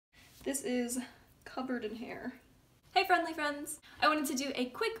This is covered in hair. Hey friendly friends! I wanted to do a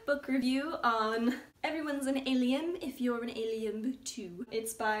quick book review on Everyone's an Aliebn If You're an Aliebn Too.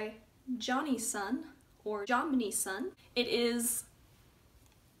 It's by Johnny's Son, or Jomny's Son. It is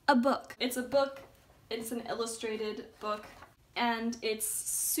a book. It's a book, it's an illustrated book, and it's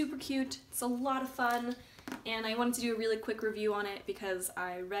super cute. It's a lot of fun, and I wanted to do a really quick review on it because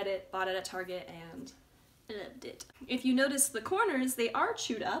I read it, bought it at Target, and loved it. If you notice the corners, they are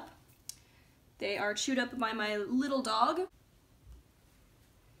chewed up. They are chewed up by my little dog,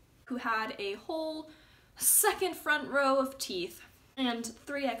 who had a whole second front row of teeth and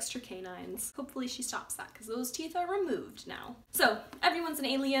 3 extra canines. Hopefully she stops that, because those teeth are removed now. So, Everyone's an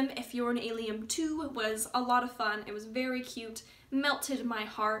Aliebn If You're an Aliebn Too was a lot of fun. It was very cute, melted my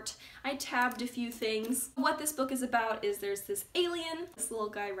heart. I tabbed a few things. What this book is about is there's this alien, this little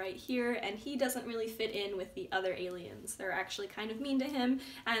guy right here, and he doesn't really fit in with the other aliens. They're actually kind of mean to him,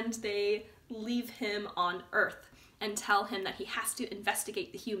 and they leave him on Earth and tell him that he has to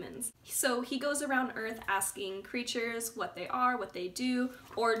investigate the humans. So he goes around Earth asking creatures what they are, what they do,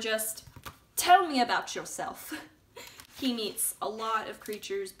 or just tell me about yourself. He meets a lot of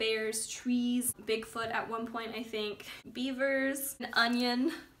creatures, bears, trees, Bigfoot at one point I think, beavers, an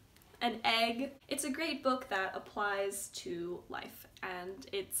onion, an egg. It's a great book that applies to life, and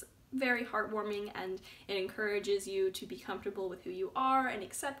it's very heartwarming, and it encourages you to be comfortable with who you are and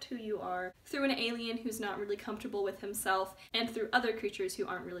accept who you are through an alien who's not really comfortable with himself, and through other creatures who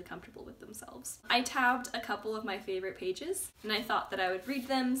aren't really comfortable with themselves. I tabbed a couple of my favorite pages, and I thought that I would read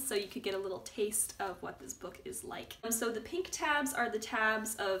them so you could get a little taste of what this book is like. So the pink tabs are the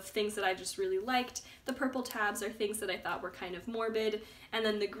tabs of things that I just really liked, the purple tabs are things that I thought were kind of morbid, and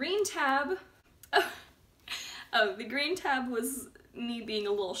then the green tab, the green tab was me being a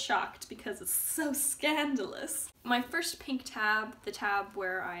little shocked because it's so scandalous. My first pink tab, the tab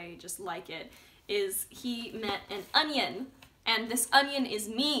where I just like it, is he met an onion, and this onion is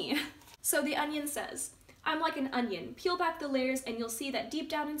me. So the onion says, "I'm like an onion. Peel back the layers and you'll see that deep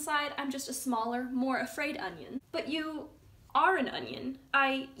down inside I'm just a smaller, more afraid onion. But you are an onion.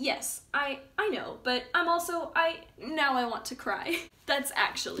 Yes, I know, but I'm also, now I want to cry." That's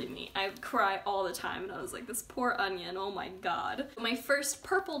actually me. I cry all the time, and I was like, this poor onion, oh my god. My first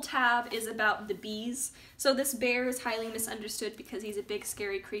purple tab is about the bees. So this bear is highly misunderstood because he's a big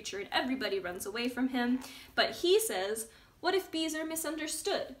scary creature and everybody runs away from him. But he says, what if bees are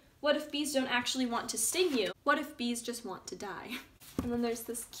misunderstood? What if bees don't actually want to sting you? What if bees just want to die? And then there's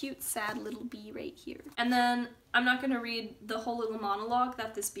this cute, sad little bee right here. And then, I'm not gonna read the whole little monologue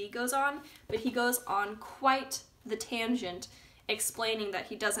that this bee goes on, but he goes on quite the tangent explaining that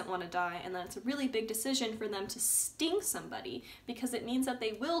he doesn't want to die, and that it's a really big decision for them to sting somebody because it means that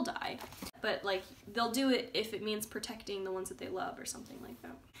they will die. But like, they'll do it if it means protecting the ones that they love or something like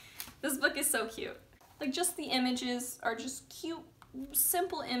that. This book is so cute. Like, just the images are just cute,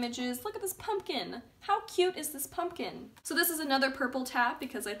 simple images. Look at this pumpkin. How cute is this pumpkin? So this is another purple tab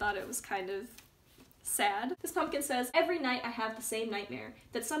because I thought it was kind of sad. This pumpkin says, "Every night I have the same nightmare,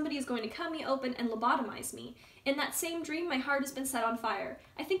 that somebody is going to cut me open and lobotomize me. In that same dream, my heart has been set on fire.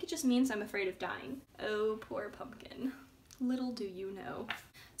 I think it just means I'm afraid of dying." Oh, poor pumpkin. Little do you know.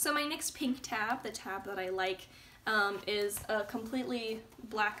 So my next pink tab, the tab that I like, is a completely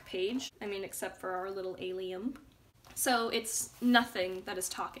black page. I mean, except for our little alien. So it's nothing that is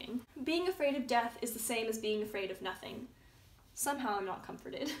talking. Being afraid of death is the same as being afraid of nothing. Somehow I'm not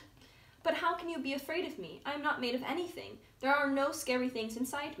comforted. But how can you be afraid of me? I am not made of anything. There are no scary things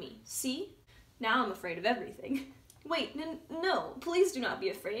inside me. See? Now I'm afraid of everything. Wait, no, please do not be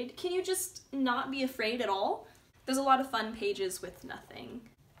afraid. Can you just not be afraid at all? There's a lot of fun pages with nothing.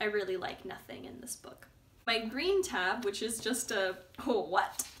 I really like nothing in this book. My green tab, which is just a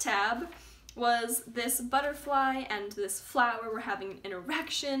what tab, was this butterfly and this flower were having an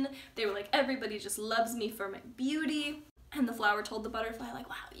interaction. They were like, everybody just loves me for my beauty. And the flower told the butterfly, like,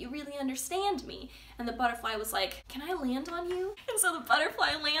 wow, you really understand me. And the butterfly was like, can I land on you? And so the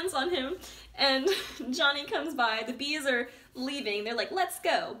butterfly lands on him, and Johnny comes by. The bees are leaving. They're like, let's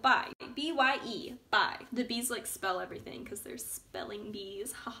go, bye. B-Y-E, bye. The bees like spell everything because they're spelling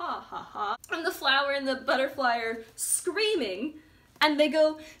bees, ha ha ha ha. And the flower and the butterfly are screaming, and they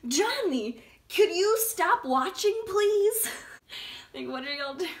go, Johnny, could you stop watching, please? Like, what are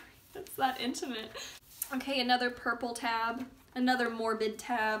y'all doing? It's that intimate. Okay, another purple tab, another morbid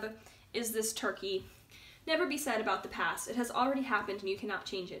tab, is this turkey. Never be sad about the past. It has already happened and you cannot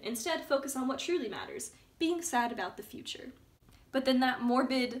change it. Instead, focus on what truly matters, being sad about the future. But then that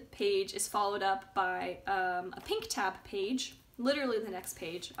morbid page is followed up by a pink tab page. Literally the next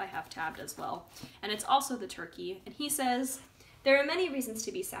page I have tabbed as well. And it's also the turkey. And he says, There are many reasons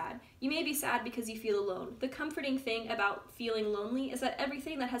to be sad. You may be sad because you feel alone. The comforting thing about feeling lonely is that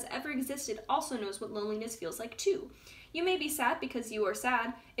everything that has ever existed also knows what loneliness feels like too. You may be sad because you are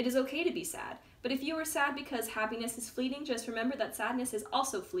sad. It is okay to be sad. But if you are sad because happiness is fleeting, just remember that sadness is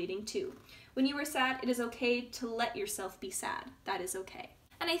also fleeting too. When you are sad, it is okay to let yourself be sad. That is okay.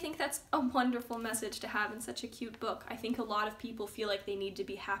 And I think that's a wonderful message to have in such a cute book. I think a lot of people feel like they need to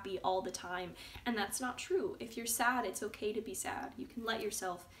be happy all the time, and that's not true. If you're sad, it's okay to be sad. You can let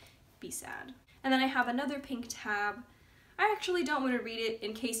yourself be sad. And then I have another pink tab. I actually don't want to read it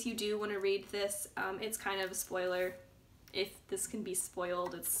in case you do want to read this. It's kind of a spoiler. If this can be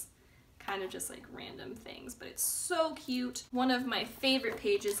spoiled, it's kind of just like random things, but it's so cute. One of my favorite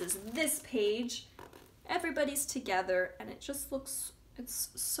pages is this page. Everybody's together, and it just looks, it's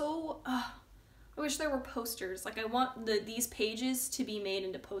so, I wish there were posters. Like, I want these pages to be made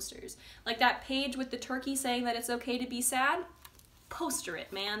into posters. Like that page with the turkey saying that it's okay to be sad, poster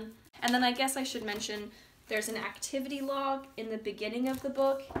it, man. And then I guess I should mention there's an activity log in the beginning of the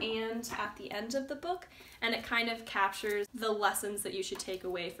book and at the end of the book, and it kind of captures the lessons that you should take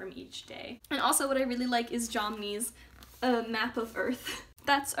away from each day. And also what I really like is Jomny's map of Earth.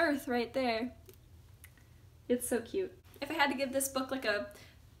 That's Earth right there. It's so cute. If I had to give this book like a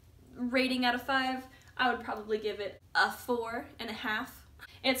rating out of 5, I would probably give it a 4.5.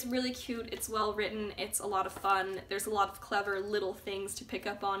 It's really cute, it's well written, it's a lot of fun, there's a lot of clever little things to pick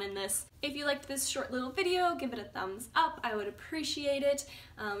up on in this. If you liked this short little video, give it a thumbs up, I would appreciate it.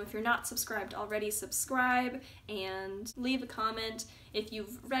 If you're not subscribed already, subscribe and leave a comment. If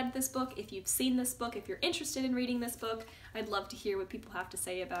you've read this book, if you've seen this book, if you're interested in reading this book, I'd love to hear what people have to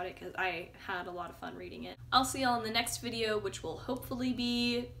say about it because I had a lot of fun reading it. I'll see y'all in the next video, which will hopefully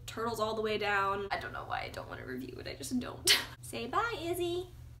be Turtles All the Way Down. I don't know why I don't want to review it, I just don't. Say bye, Izzy.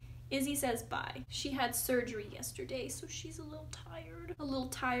 Izzy says bye. She had surgery yesterday, so she's a little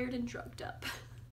tired and drugged up.